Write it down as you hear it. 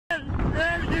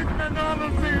Ne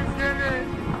olursunuz gelin.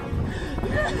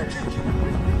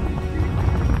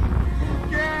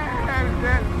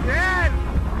 Gel.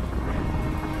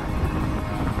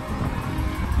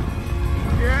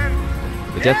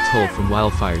 The death toll from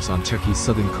wildfires on Turkey's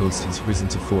southern coast has risen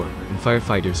to 4, and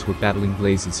firefighters were battling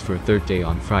blazes for a third day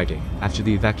on Friday, after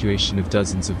the evacuation of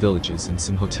dozens of villages and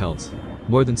some hotels.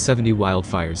 More than 70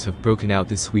 wildfires have broken out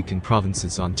this week in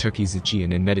provinces on Turkey's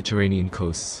Aegean and Mediterranean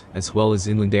coasts, as well as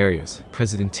inland areas,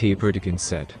 President Tayyip Erdogan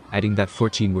said, adding that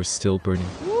 14 were still burning.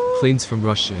 Planes from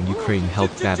Russia and Ukraine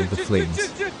helped battle the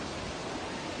flames.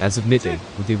 As of midday,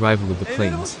 with the arrival of the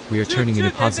planes, we are turning in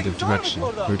a positive direction,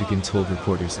 Erdogan told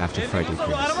reporters after Friday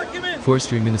grace.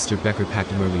 Forestry Minister Bekir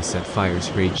Pakdemirli said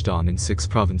fires raged on in 6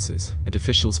 provinces, and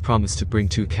officials promised to bring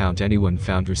to account anyone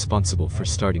found responsible for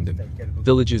starting them.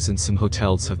 Villages and some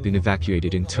hotels have been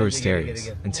evacuated in tourist areas,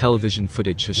 and television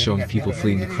footage has shown people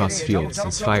fleeing across fields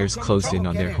as fires closed in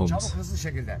on their homes.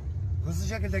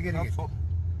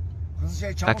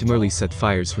 Pakdemirli said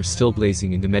fires were still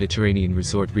blazing in the Mediterranean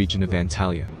resort region of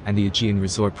Antalya and the Aegean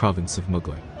resort province of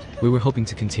Mughal. We were hoping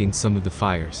to contain some of the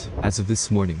fires, as of this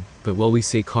morning, but while we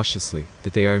say cautiously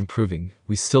that they are improving,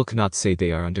 we still cannot say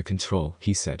they are under control,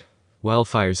 he said.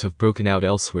 Wildfires have broken out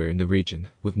elsewhere in the region,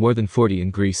 with more than 40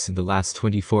 in Greece in the last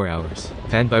 24 hours,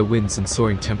 fanned by winds and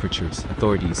soaring temperatures,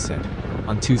 authorities said.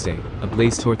 On Tuesday, a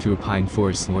blaze tore through a pine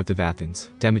forest north of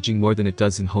Athens, damaging more than a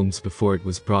dozen homes before it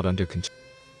was brought under control.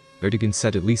 Erdogan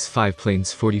said at least 5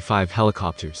 planes, 45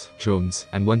 helicopters, drones,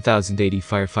 and 1,080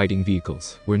 firefighting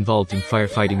vehicles were involved in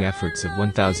firefighting efforts at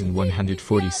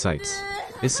 1,140 sites.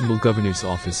 Istanbul governor's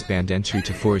office banned entry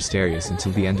to forest areas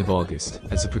until the end of August,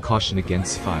 as a precaution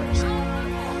against fires.